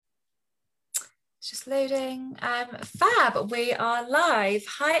It's just loading. Fab, we are live.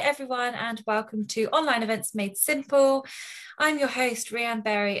 Hi, everyone, and welcome to Online Events Made Simple. I'm your host, Rhianne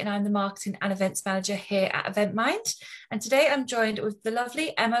Berry, and I'm the Marketing and Events Manager here at EventMind. And today I'm joined with the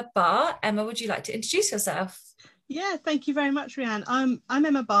lovely Emma Barr. Emma, would you like to introduce yourself? Yeah, thank you very much, Rhianne. I'm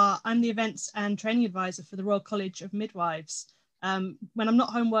Emma Barr. I'm the Events and Training Advisor for the Royal College of Midwives. When I'm not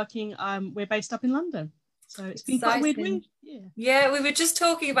home working, we're based up in London. So it's been quite a weird week. Yeah, we were just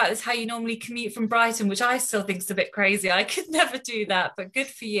talking about this, how you normally commute from Brighton, which I still think is a bit crazy. I could never do that, but good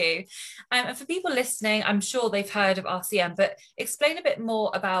for you. And for people listening, I'm sure they've heard of RCM, but explain a bit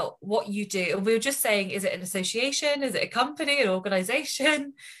more about what you do. And we were just saying, is it an association? Is it a company, an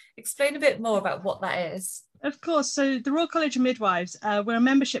organisation? Explain a bit more about what that is. Of course. So the Royal College of Midwives, we're a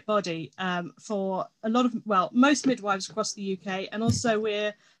membership body for most midwives across the UK. And also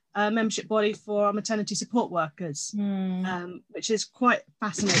we're a membership body for our maternity support workers, which is quite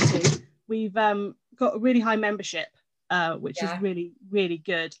fascinating. We've got a really high membership, which is really, really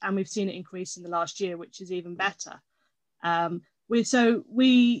good. And we've seen it increase in the last year, which is even better. For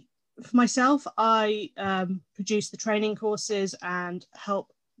myself, I produce the training courses and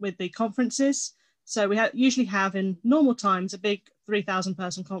help with the conferences. So we usually have in normal times a big 3,000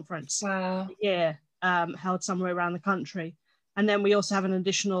 person conference a year held somewhere around the country. And then we also have an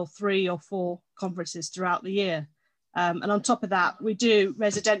additional 3 or 4 conferences throughout the year. And on top of that, we do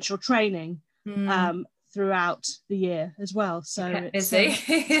residential training throughout the year as well. So it's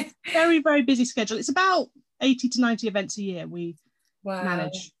a very, very busy schedule. It's about 80 to 90 events a year we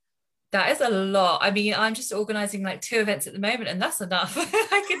manage. That is a lot. I mean, I'm just organising like 2 events at the moment, and that's enough.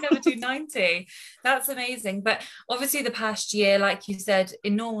 I could never do 90. That's amazing. But obviously the past year, like you said,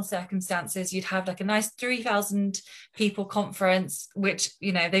 in normal circumstances, you'd have like a nice 3,000 people conference, which,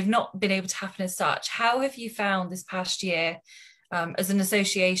 you know, they've not been able to happen as such. How have you found this past year as an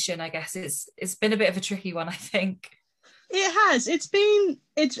association? I guess it's been a bit of a tricky one, I think. It has.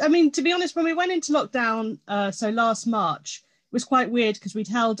 I mean, to be honest, when we went into lockdown, so last March, it was quite weird because we'd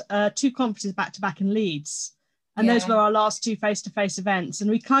held 2 conferences back to back in Leeds, and those were our last 2 face-to-face events,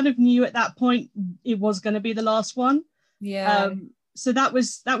 and we kind of knew at that point it was going to be the last one. So that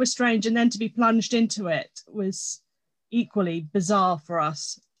was strange, and then to be plunged into it was equally bizarre for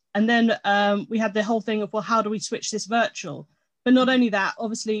us. And then we had the whole thing of, well, how do we switch this virtual? But not only that,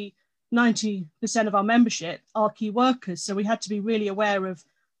 obviously 90% of our membership are key workers, so we had to be really aware of,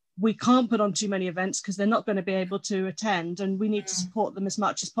 we can't put on too many events because they're not going to be able to attend, and we need to support them as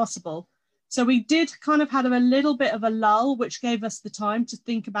much as possible. So we did kind of have a little bit of a lull, which gave us the time to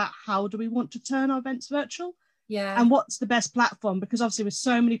think about, how do we want to turn our events virtual? And what's the best platform? Because obviously with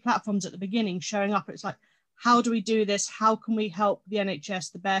so many platforms at the beginning showing up, it's like, how do we do this? How can we help the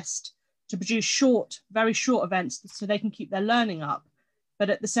NHS the best to produce very short events so they can keep their learning up? But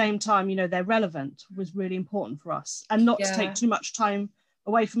at the same time, you know, they're relevant was really important for us, and not to take too much time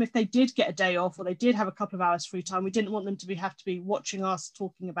away from, if they did get a day off or they did have a couple of hours free time, we didn't want them to have to be watching us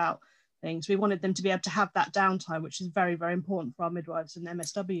talking about things. We wanted them to be able to have that downtime, which is very, very important for our midwives and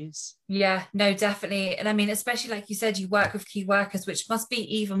MSWs. Yeah, no, definitely. And I mean, especially like you said, you work with key workers, which must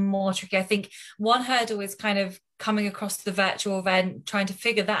be even more tricky. I think one hurdle is kind of coming across the virtual event, trying to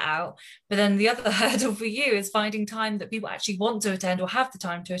figure that out. But then the other hurdle for you is finding time that people actually want to attend or have the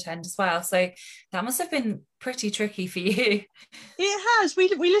time to attend as well. So that must have been pretty tricky for you. It has. We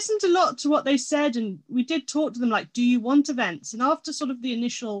listened a lot to what they said, and we did talk to them like, do you want events? And after sort of the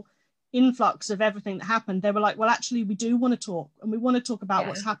initial influx of everything that happened, they were like, well, actually, we do want to talk, and we want to talk about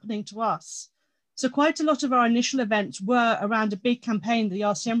what's happening to us. So quite a lot of our initial events were around a big campaign the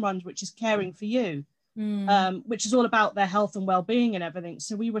RCM runs, which is Caring for You, which is all about their health and well-being and everything.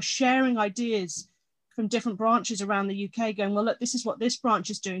 So we were sharing ideas from different branches around the UK, going, well, look, this is what this branch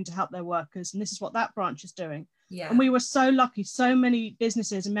is doing to help their workers, and this is what that branch is doing. And we were so lucky, so many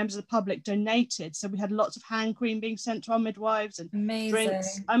businesses and members of the public donated. So we had lots of hand cream being sent to our midwives and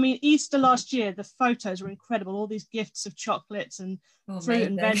drinks. I mean, Easter last year, the photos were incredible. All these gifts of chocolates and fruit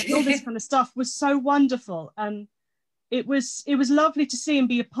and veg, and all this kind of stuff was so wonderful. And it was lovely to see and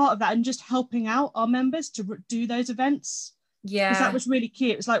be a part of that, and just helping out our members to do those events. Because that was really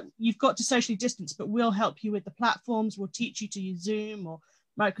key. It was like, you've got to socially distance, but we'll help you with the platforms. We'll teach you to use Zoom or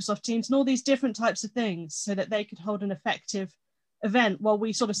Microsoft Teams and all these different types of things, so that they could hold an effective event while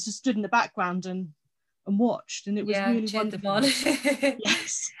we sort of stood in the background and watched. And it was really wonderful.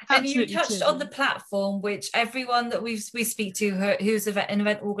 Yes, and you touched on the platform, which everyone that we speak to who's an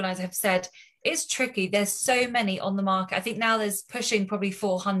event organizer have said it's tricky. There's so many on the market. I think now there's pushing probably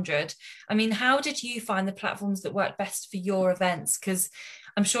 400. I mean, how did you find the platforms that worked best for your events? Because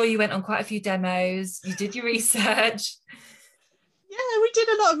I'm sure you went on quite a few demos, you did your research. Yeah, we did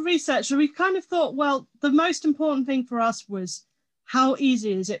a lot of research and we kind of thought, well, the most important thing for us was how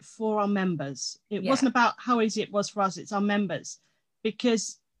easy is it for our members? It Yeah. wasn't about how easy it was for us, it's our members.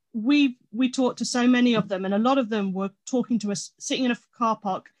 Because we talked to so many of them, and a lot of them were talking to us sitting in a car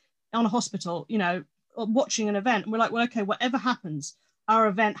park on a hospital, you know, watching an event. And we're like, well, okay, whatever happens, our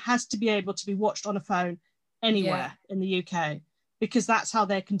event has to be able to be watched on a phone anywhere in the UK, because that's how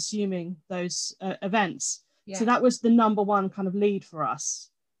they're consuming those events. So that was the number one kind of lead for us.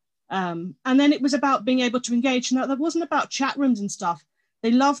 And then it was about being able to engage. Now, that wasn't about chat rooms and stuff.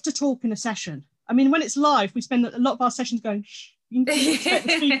 They love to talk in a session. I mean, when it's live, we spend a lot of our sessions going, shh, you need to respect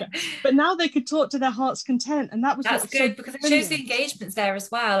the speaker. But now they could talk to their heart's content. And that's good so because it shows the engagement's there as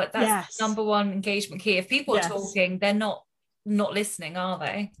well. Like that's number one engagement key. If people are talking, they're not listening, are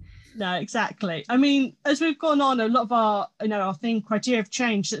they? No, exactly. I mean, as we've gone on, a lot of our, you know, our thing criteria have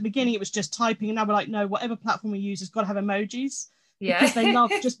changed. At the beginning, it was just typing, and now we're like, no, whatever platform we use has got to have emojis, because they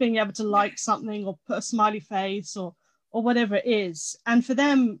love just being able to like something or put a smiley face or whatever it is. And for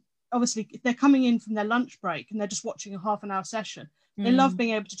them, obviously, if they're coming in from their lunch break and they're just watching a half an hour session, they love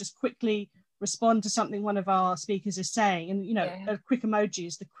being able to just quickly respond to something one of our speakers is saying. And, you know, a quick emoji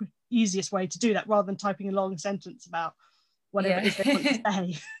is the easiest way to do that, rather than typing a long sentence about whatever it is they want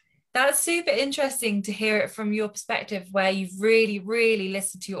to say. That's super interesting to hear it from your perspective, where you've really, really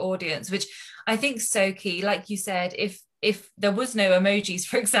listened to your audience, which I think is so key. Like you said, if there was no emojis,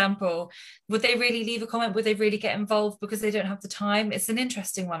 for example, would they really leave a comment? Would they really get involved because they don't have the time? It's an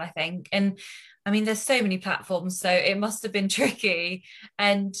interesting one, I think. And I mean, there's so many platforms, so it must have been tricky.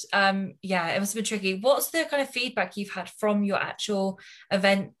 And it must have been tricky. What's the kind of feedback you've had from your actual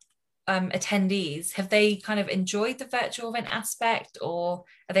event attendees? Have they kind of enjoyed the virtual event aspect, or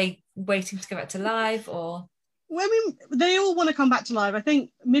are they waiting to go back to live? Or well, I mean, they all want to come back to live. I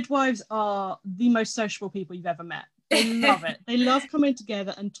think midwives are the most sociable people you've ever met. They love it. They love coming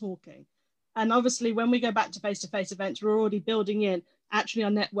together and talking. And obviously, when we go back to face-to-face events, we're already building in, actually,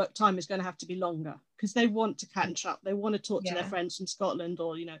 our network time is going to have to be longer, because they want to catch up. They want to talk to their friends from Scotland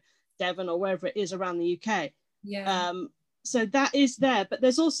or, you know, Devon or wherever it is around the UK. So that is there. But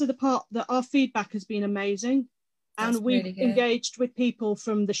there's also the part that our feedback has been amazing. And we've really engaged with people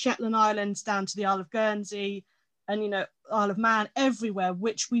from the Shetland Islands down to the Isle of Guernsey and, you know, Isle of Man, everywhere,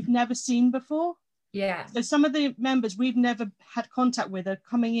 which we've never seen before. So some of the members we've never had contact with are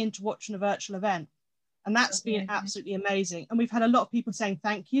coming in to watch a virtual event. And that's been absolutely amazing. And we've had a lot of people saying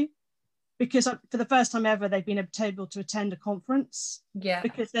thank you, because for the first time ever, they've been able to attend a conference.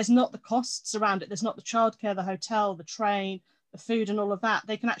 Because there's not the costs around it. There's not the childcare, the hotel, the train, the food and all of that.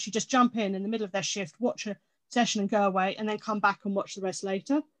 They can actually just jump in the middle of their shift, watch a session and go away, and then come back and watch the rest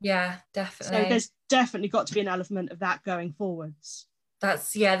later. Definitely. So there's definitely got to be an element of that going forwards.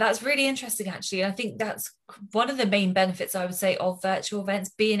 That's really interesting, actually. And I think that's one of the main benefits, I would say, of virtual events,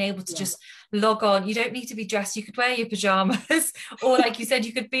 being able to just log on. You don't need to be dressed. You could wear your pajamas, or like you said,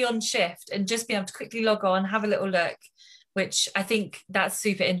 you could be on shift and just be able to quickly log on, have a little look, which I think that's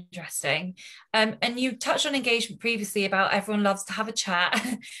super interesting. And you touched on engagement previously, about everyone loves to have a chat.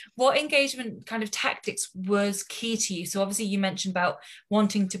 What engagement kind of tactics was key to you? So obviously you mentioned about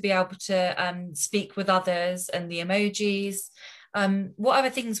wanting to be able to speak with others and the emojis. What other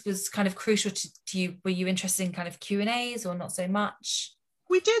things was kind of crucial to you? Were you interested in kind of Q&As or not so much?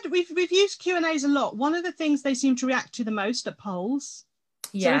 We did. We've used Q&As a lot. One of the things they seem to react to the most are polls.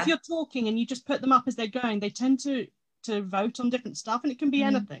 So if you're talking and you just put them up as they're going, they tend to vote on different stuff, and it can be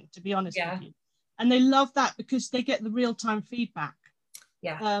anything, to be honest with you. And they love that because they get the real-time feedback.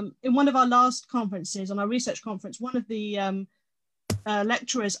 In one of our last conferences, on our research conference, one of the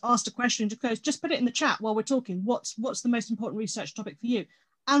lecturers asked a question, just put it in the chat while we're talking. What's the most important research topic for you?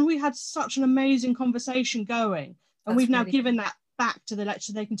 And we had such an amazing conversation going, and we've now given that back to the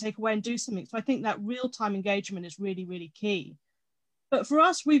lecturer. They can take away and do something. So I think that real-time engagement is really, really key. But for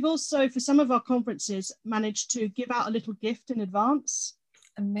us, we've also, for some of our conferences, managed to give out a little gift in advance.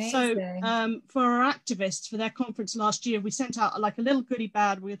 Amazing. So for our activists, for their conference last year, we sent out like a little goodie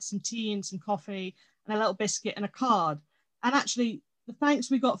bag with some tea and some coffee and a little biscuit and a card. And actually, the thanks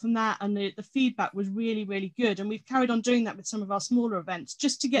we got from that and the feedback was really, really good. And we've carried on doing that with some of our smaller events,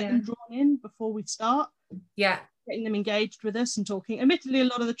 just to get them drawn in before we start. Getting them engaged with us and talking. Admittedly, a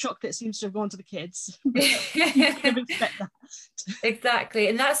lot of the chocolate seems to have gone to the kids. You can expect that. Exactly.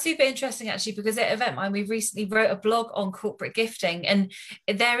 And that's super interesting, actually, because at Eventmind, we recently wrote a blog on corporate gifting, and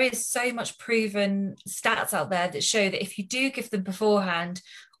there is so much proven stats out there that show that if you do give them beforehand,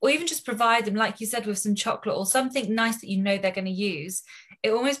 or even just provide them, like you said, with some chocolate or something nice that you know they're going to use, it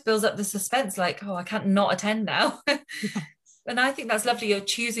almost builds up the suspense, like, oh, I can't not attend now. And I think that's lovely. You're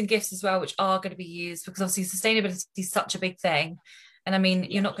choosing gifts as well, which are going to be used, because obviously sustainability is such a big thing. And I mean,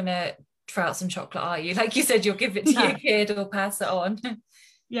 you're not going to throw out some chocolate, are you? Like you said, you'll give it to your kid or pass it on.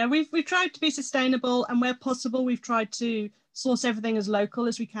 Yeah, we've tried to be sustainable, and where possible, we've tried to source everything as local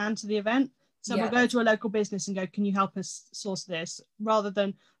as we can to the event. So we'll go to a local business and go, can you help us source this? Rather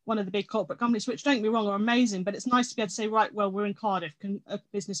than one of the big corporate companies, which, don't get me wrong, are amazing, but it's nice to be able to say, right, well, we're in Cardiff. Can a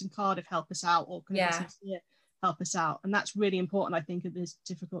business in Cardiff help us out? Or can a business here help us out? And that's really important, I think, at this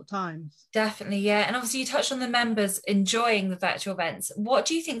difficult times. Definitely, yeah. And obviously you touched on the members enjoying the virtual events. What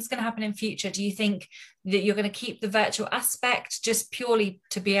do you think is going to happen in future? Do you think that you're going to keep the virtual aspect just purely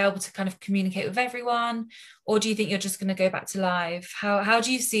to be able to kind of communicate with everyone? Or do you think you're just going to go back to live? How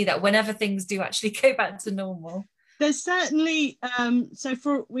do you see that whenever things do actually go back to normal? There's certainly,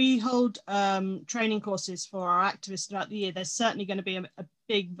 we hold training courses for our activists throughout the year. There's certainly going to be a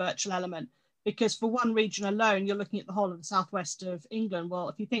big virtual element, because for one region alone, you're looking at the whole of the southwest of England. Well,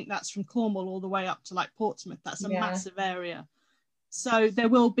 if you think that's from Cornwall all the way up to like Portsmouth, that's a massive area. So there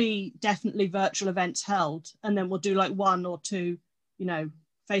will be definitely virtual events held, and then we'll do like 1 or 2,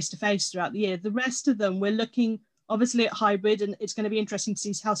 face-to-face throughout the year. The rest of them, we're looking obviously at hybrid, and it's going to be interesting to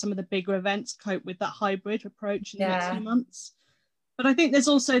see how some of the bigger events cope with that hybrid approach in the next few months. But I think there's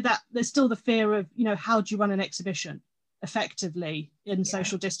also there's still the fear of, how do you run an exhibition effectively in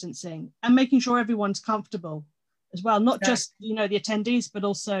social distancing, and making sure everyone's comfortable as well, not just the attendees, but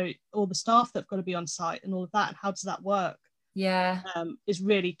also all the staff that've got to be on site and all of that, and how does that work is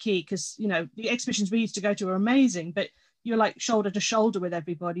really key, because the exhibitions we used to go to are amazing, but you're like shoulder to shoulder with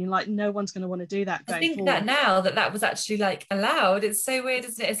everybody, and like no one's going to want to do that going forward. That now that was actually like allowed, it's so weird,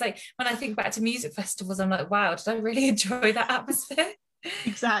 isn't it? It's like when I think back to music festivals, I'm like, wow, did I really enjoy that atmosphere?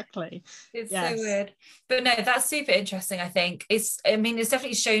 Exactly. It's so weird, but no, that's super interesting. I think it's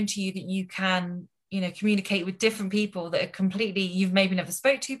definitely shown to you that you can communicate with different people that are completely you've maybe never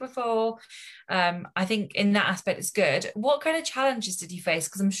spoke to before. I think in that aspect it's good. What kind of challenges did you face?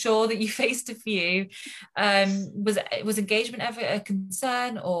 Because I'm sure that you faced a few. Was engagement ever a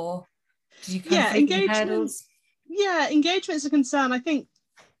concern, or did you kind of face any hurdles? Engagement's a concern. I think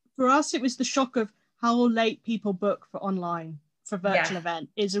for us it was the shock of how late people book for online for virtual event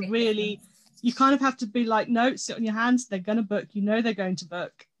is a really, you kind of have to be like, no, sit on your hands, they're going to book, they're going to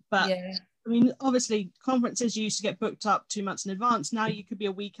book. But obviously conferences used to get booked up 2 months in advance. Now you could be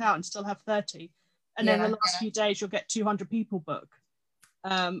a week out and still have 30, and then the last few days you'll get 200 people book.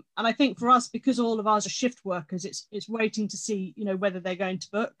 And I think for us, because all of ours are shift workers, it's waiting to see whether they're going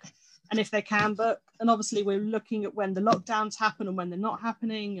to book and if they can book. And obviously we're looking at when the lockdowns happen and when they're not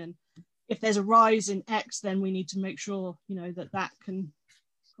happening, and if there's a rise in X, then we need to make sure that can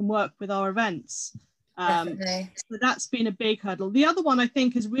work with our events. So that's been a big hurdle. The other one I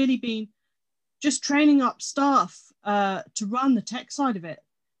think has really been just training up staff to run the tech side of it,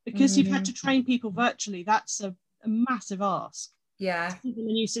 because you've had to train people virtually. That's a massive ask. Even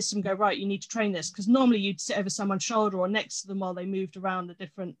the new system go, right, you need to train this, because normally you'd sit over someone's shoulder or next to them while they moved around the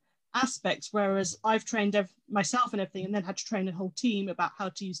different aspects, whereas I've trained myself and everything, and then had to train a whole team about how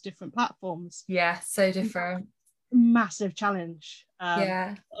to use different platforms. So different. Massive challenge.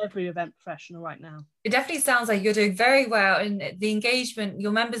 Every event professional right now. It definitely sounds like you're doing very well, and the engagement,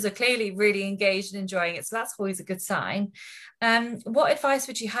 your members are clearly really engaged and enjoying it, so that's always a good sign. What advice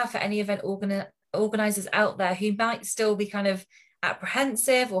would you have for any event organizers out there who might still be kind of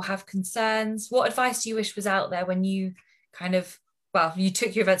apprehensive or have concerns? What advice do you wish was out there when you you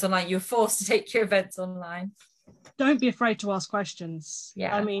took your events online, you were forced to take your events online? Don't be afraid to ask questions.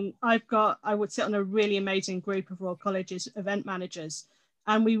 I would sit on a really amazing group of Royal College's event managers,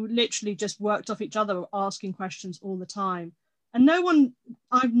 and we literally just worked off each other, asking questions all the time. And no one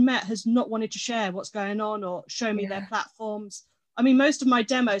I've met has not wanted to share what's going on or show me their platforms. Most of my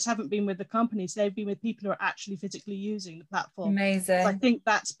demos haven't been with the companies, they've been with people who are actually physically using the platform. Amazing. So I think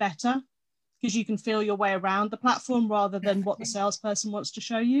that's better, because you can feel your way around the platform rather than what the salesperson wants to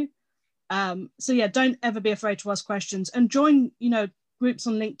show you. Don't ever be afraid to ask questions, and join, groups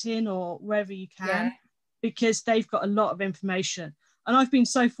on LinkedIn or wherever you can, because they've got a lot of information. And I've been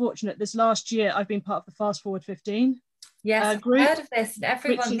so fortunate this last year, I've been part of the Fast Forward 15 group. I've heard of this, and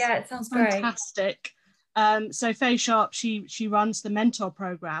everyone, it sounds fantastic. So Faye Sharp, she runs the mentor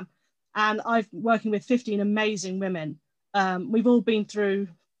program, and I've working with 15 amazing women. We've all been through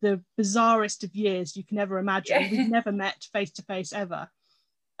the bizarrest of years you can ever imagine. We've never met face to face ever.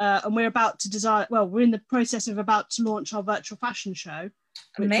 And we're about to we're in the process of about to launch our virtual fashion show,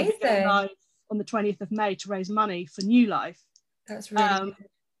 which will be going live on the 20th of May to raise money for New Life. That's really good.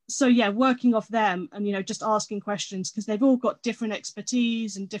 So working off them and just asking questions, because they've all got different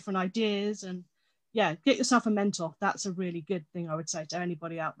expertise and different ideas, and yeah, get yourself a mentor. That's a really good thing, I would say, to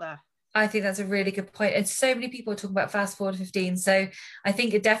anybody out there. I think that's a really good point. And so many people are talking about Fast Forward 15. So I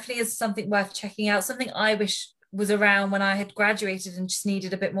think it definitely is something worth checking out, something I wish was around when I had graduated and just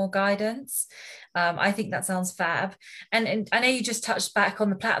needed a bit more guidance. I think that sounds fab. And I know you just touched back on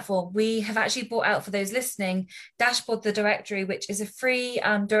the platform. We have actually brought out for those listening Dashboard the Directory, which is a free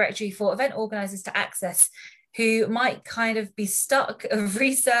directory for event organizers to access who might kind of be stuck of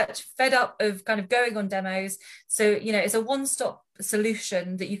research, fed up of kind of going on demos. So, you know, it's a one-stop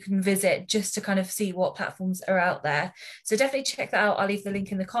solution that you can visit just to kind of see what platforms are out there. So definitely check that out. I'll leave the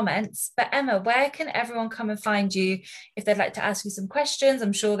link in the comments. But Emma, where can everyone come and find you if they'd like to ask you some questions?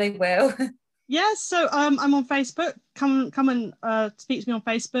 I'm sure they will. Yeah, so I'm on Facebook. Come and speak to me on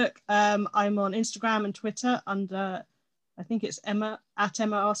Facebook. I'm on Instagram and Twitter under, I think it's Emma at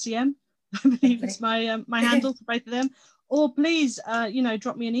EmmaRCM. I believe it's my my handle for both of them. Or please,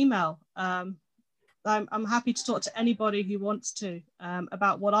 drop me an email. I'm happy to talk to anybody who wants to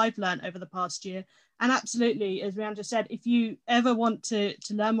about what I've learned over the past year. And absolutely, as Rianne just said, if you ever want to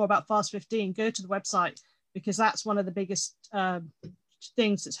learn more about Fast 15, go to the website, because that's one of the biggest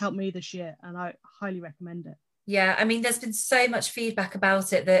things that's helped me this year, and I highly recommend it. Yeah, I mean, there's been so much feedback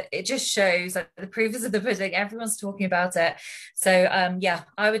about it that it just shows like the proof is of the pudding. Everyone's talking about it. So yeah,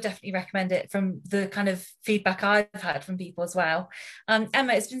 I would definitely recommend it from the kind of feedback I've had from people as well.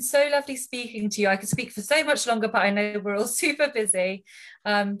 Emma, it's been so lovely speaking to you. I could speak for so much longer, but I know we're all super busy.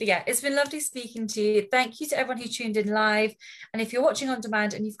 But yeah, it's been lovely speaking to you. Thank you to everyone who tuned in live. And if you're watching on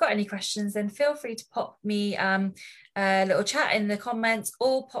demand and you've got any questions, then feel free to pop me a little chat in the comments,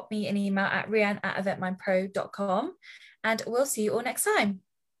 or pop me an email at rianne@eventmindpro.com. And we'll see you all next time.